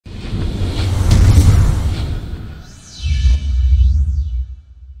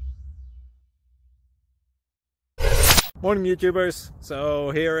Morning YouTubers.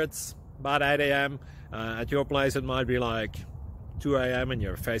 So here it's about 8 a.m. At your place it might be like 2 a.m. and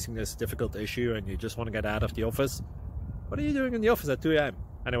you're facing this difficult issue and you just want to get out of the office. What are you doing in the office at 2 a.m.?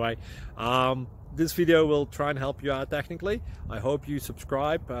 Anyway, this video will try and help you out technically. I hope you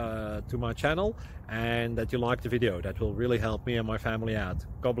subscribe to my channel and that you like the video. That will really help me and my family out.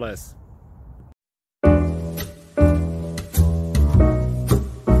 God bless.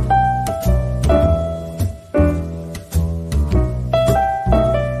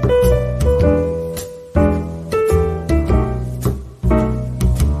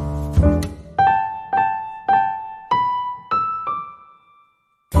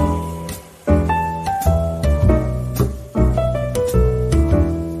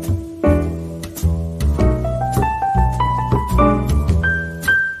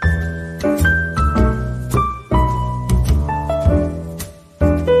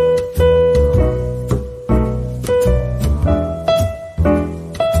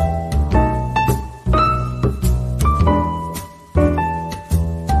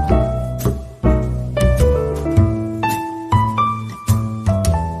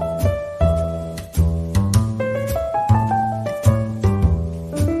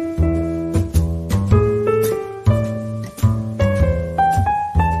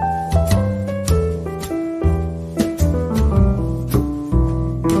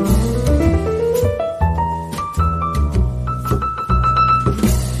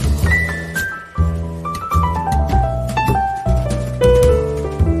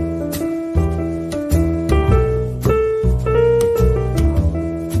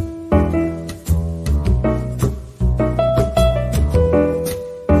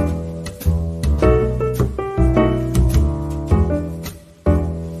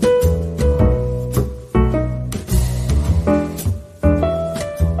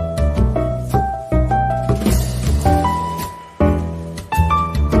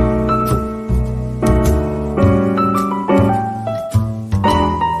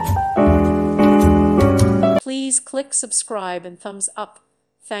 Please click subscribe and thumbs up.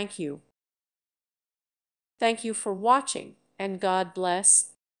 Thank you. Thank you for watching, and God bless.